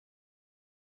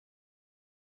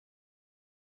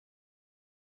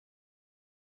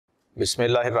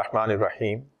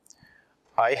Bismillahirrahmanirrahim.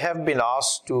 I have been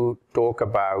asked to talk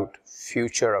about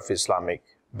future of Islamic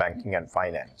banking and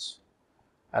finance.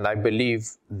 And I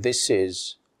believe this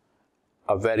is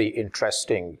a very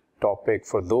interesting topic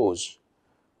for those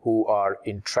who are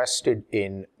interested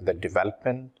in the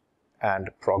development and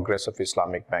progress of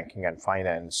Islamic banking and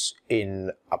finance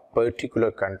in a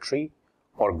particular country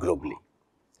or globally.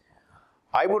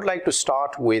 I would like to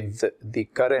start with the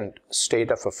current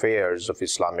state of affairs of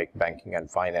Islamic banking and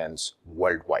finance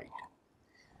worldwide.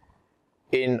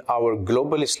 In our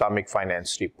Global Islamic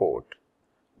Finance Report,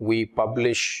 we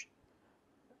publish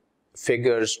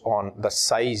figures on the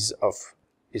size of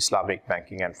Islamic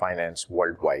banking and finance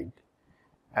worldwide.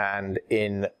 And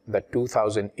in the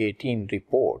 2018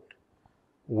 report,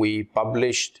 we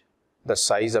published the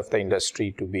size of the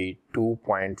industry to be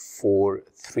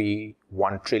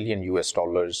 $2.431 trillion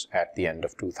at the end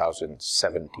of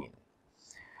 2017.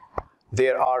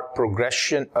 There are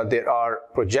projections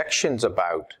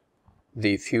about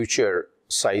the future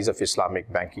size of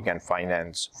Islamic banking and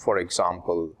finance. For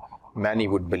example, many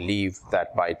would believe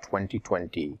that by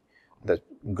 2020, the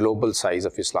global size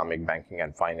of Islamic banking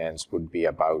and finance would be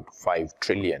about 5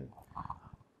 trillion,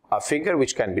 a figure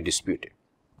which can be disputed.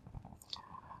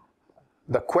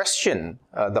 The question,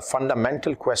 the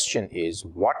fundamental question is,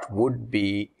 what would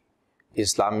be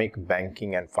Islamic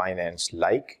banking and finance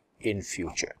like in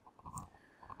future?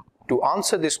 To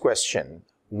answer this question,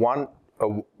 one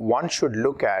should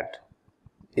look at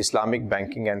Islamic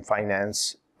banking and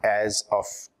finance as of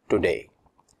today.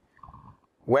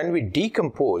 When we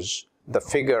decompose the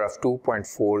figure of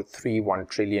 $2.431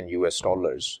 trillion,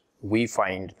 we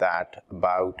find that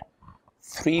about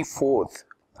 3/4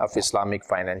 of Islamic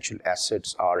financial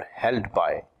assets are held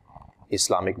by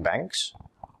Islamic banks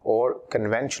or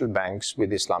conventional banks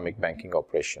with Islamic banking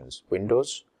operations,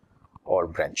 windows or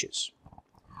branches.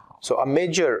 So a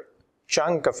major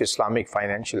chunk of Islamic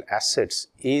financial assets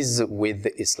is with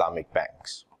the Islamic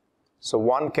banks. So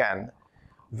one can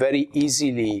very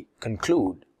easily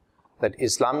conclude that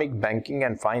Islamic banking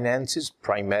and finance is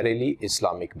primarily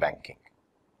Islamic banking.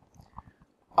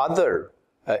 Other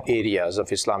areas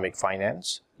of Islamic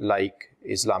finance, like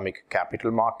Islamic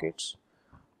capital markets.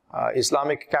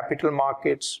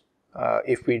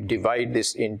 If we divide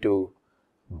this into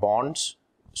bonds,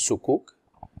 sukuk,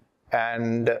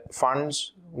 and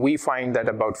funds, we find that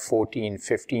about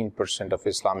 14-15% of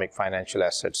Islamic financial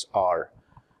assets are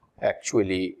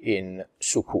actually in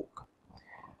sukuk.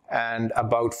 And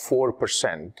about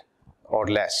 4% or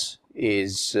less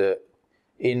is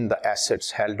in the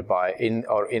assets held by, in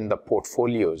the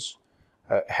portfolios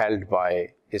held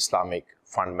by Islamic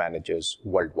fund managers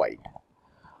worldwide.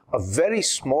 A very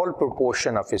small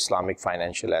proportion of Islamic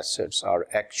financial assets are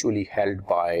actually held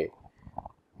by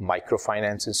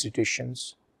microfinance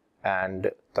institutions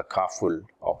and takaful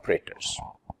operators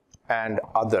and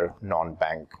other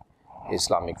non-bank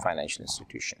Islamic financial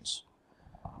institutions.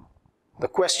 The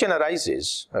question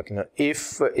arises,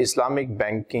 if Islamic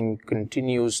banking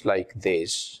continues like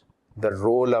this, the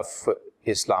role of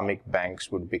Islamic banks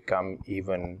would become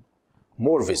even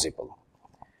more visible.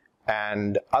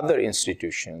 And other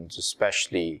institutions,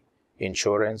 especially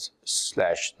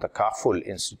insurance/takaful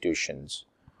institutions,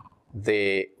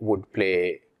 they would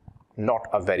play not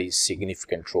a very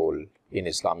significant role in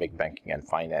Islamic banking and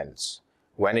finance.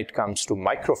 When it comes to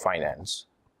microfinance,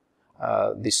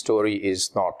 the story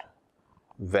is not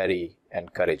very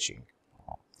encouraging.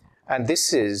 And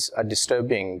this is a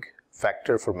disturbing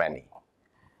factor for many.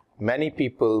 Many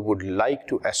people would like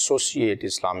to associate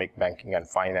Islamic banking and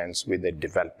finance with the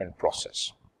development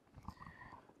process.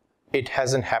 It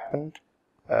hasn't happened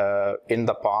in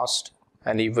the past,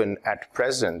 and even at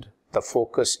present, the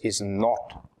focus is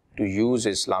not to use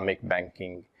Islamic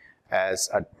banking as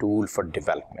a tool for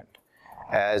development,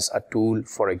 as a tool,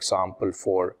 for example,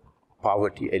 for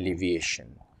poverty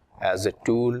alleviation, as a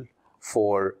tool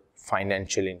for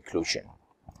financial inclusion.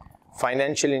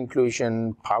 Financial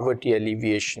inclusion, poverty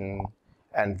alleviation,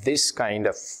 and this kind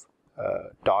of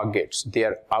targets, they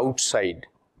are outside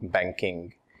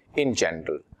banking in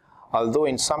general. Although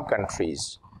in some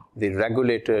countries, the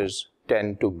regulators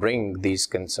tend to bring these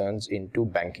concerns into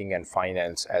banking and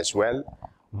finance as well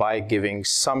by giving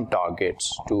some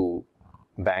targets to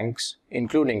banks,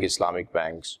 including Islamic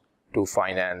banks, to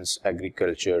finance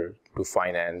agriculture, to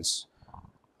finance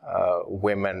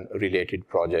women-related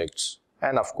projects,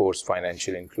 and of course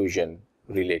financial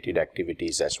inclusion-related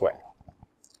activities as well.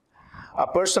 A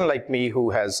person like me who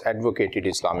has advocated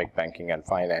Islamic banking and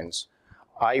finance,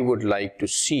 I would like to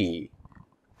see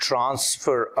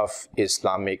transfer of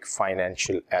Islamic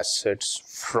financial assets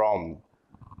from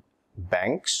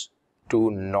banks to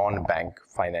non-bank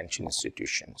financial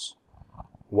institutions.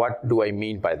 What do I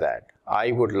mean by that?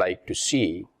 I would like to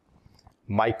see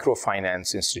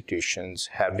microfinance institutions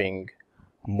having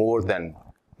more than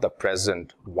the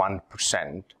present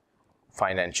 1%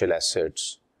 financial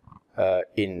assets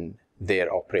in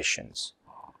their operations.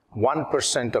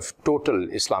 1% of total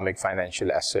Islamic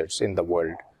financial assets in the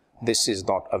world. This is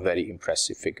not a very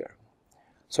impressive figure.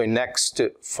 So in next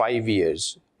 5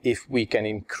 years, if we can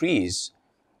increase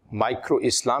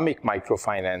Islamic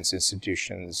microfinance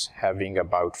institutions having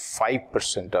about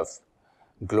 5% of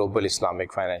global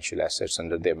Islamic financial assets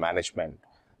under their management,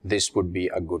 this would be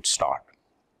a good start.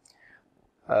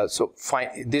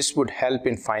 This would help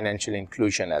in financial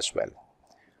inclusion as well.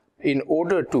 In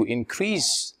order to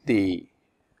increase the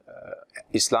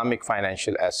Islamic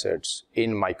financial assets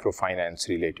in microfinance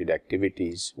related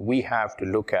activities, we have to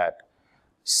look at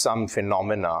some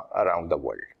phenomena around the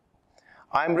world.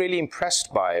 I'm really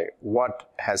impressed by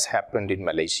what has happened in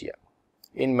Malaysia.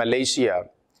 In Malaysia,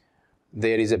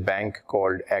 there is a bank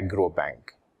called Agro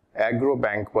Bank. Agro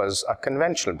Bank was a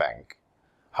conventional bank.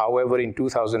 However, in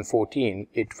 2014,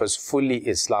 it was fully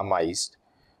Islamized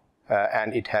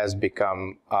and it has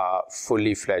become a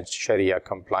fully fledged Sharia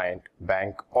compliant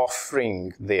bank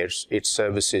offering its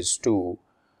services to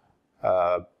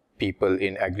people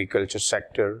in agriculture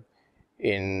sector,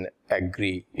 in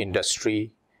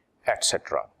agri-industry,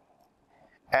 etc.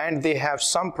 And they have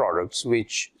some products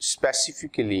which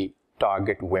specifically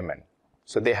target women.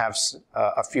 So they have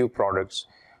a few products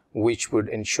which would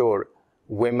ensure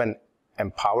women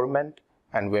empowerment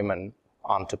and women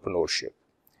entrepreneurship.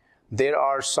 There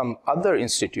are some other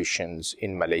institutions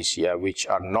in Malaysia which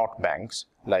are not banks,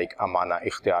 like Amana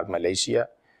Ikhtiar Malaysia,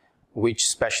 which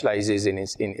specializes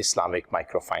in Islamic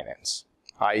microfinance.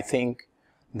 I think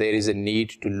there is a need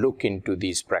to look into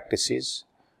these practices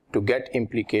to get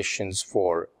implications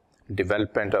for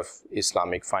development of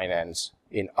Islamic finance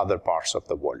in other parts of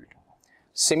the world.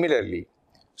 Similarly,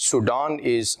 Sudan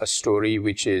is a story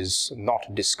which is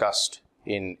not discussed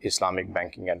in Islamic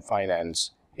banking and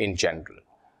finance in general.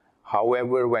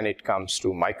 However, when it comes to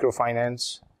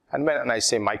microfinance, and when I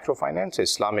say microfinance,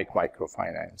 Islamic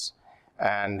microfinance,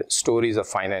 and stories of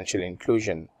financial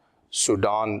inclusion,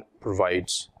 Sudan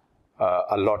provides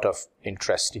a lot of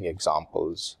interesting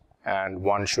examples, and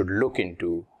one should look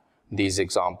into these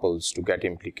examples to get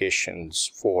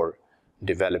implications for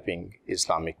developing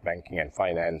Islamic banking and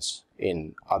finance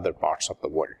in other parts of the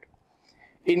world.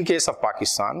 In case of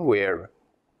Pakistan, where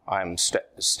I'm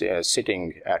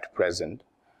sitting at present,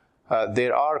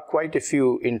 there are quite a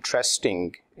few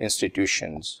interesting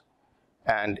institutions,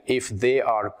 and if they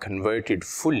are converted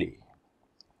fully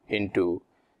into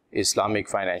Islamic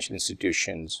financial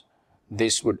institutions,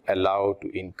 this would allow to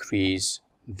increase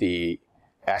the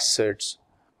assets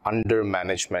under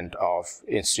management of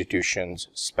institutions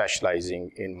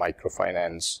specializing in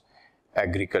microfinance,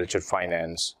 agriculture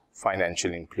finance,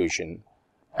 financial inclusion,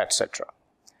 etc.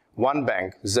 One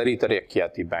bank, Zari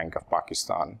Taraqqiyati Bank of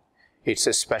Pakistan, it's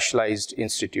a specialized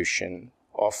institution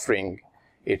offering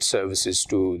its services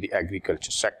to the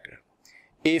agriculture sector.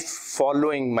 If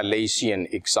following Malaysian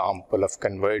example of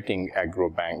converting Agro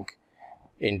Bank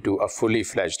into a fully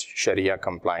fledged Sharia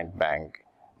compliant bank,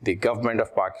 the government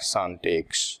of Pakistan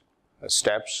takes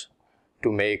steps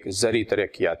to make Zari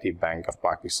Taraqqiyati Bank of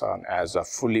Pakistan as a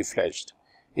fully fledged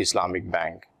Islamic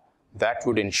bank, that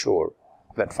would ensure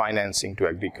that financing to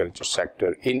agriculture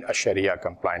sector in a Sharia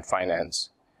compliant finance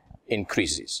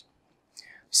increases.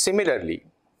 Similarly,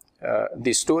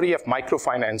 the story of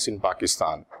microfinance in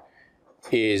Pakistan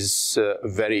is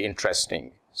very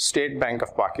interesting. State Bank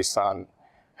of Pakistan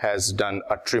has done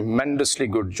a tremendously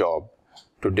good job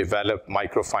to develop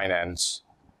microfinance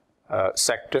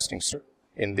sectors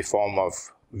in the form of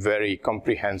very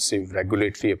comprehensive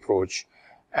regulatory approach,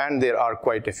 and there are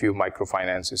quite a few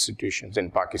microfinance institutions in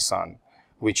Pakistan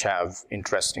which have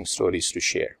interesting stories to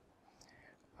share.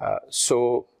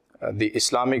 The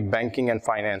Islamic banking and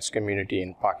finance community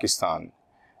in Pakistan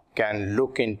can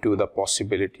look into the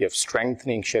possibility of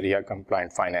strengthening Sharia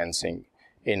compliant financing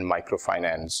in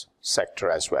microfinance sector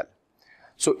as well.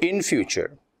 So in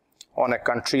future, on a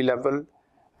country level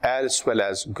as well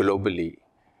as globally,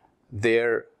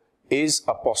 there is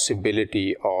a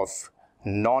possibility of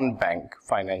non-bank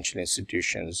financial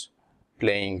institutions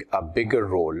playing a bigger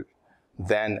role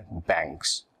than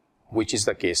banks, which is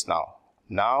the case now.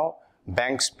 Now,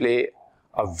 banks play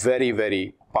a very,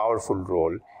 very powerful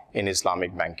role in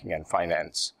Islamic banking and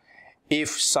finance. If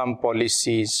some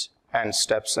policies and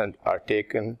steps are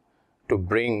taken to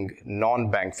bring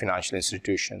non-bank financial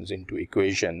institutions into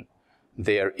equation,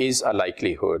 there is a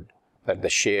likelihood that the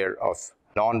share of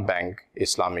non-bank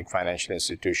Islamic financial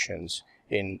institutions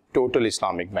in total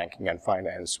Islamic banking and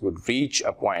finance would reach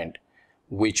a point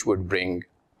which would bring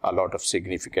a lot of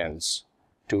significance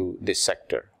to this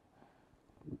sector.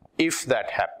 If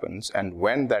that happens, and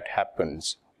when that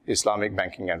happens, Islamic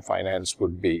banking and finance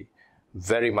would be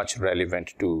very much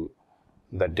relevant to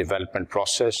the development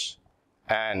process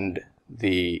and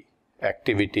the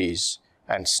activities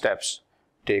and steps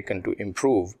taken to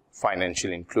improve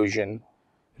financial inclusion,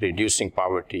 reducing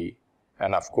poverty,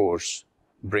 and of course,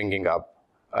 bringing up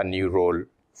a new role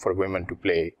for women to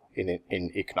play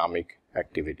in economic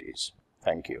activities.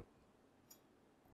 Thank you.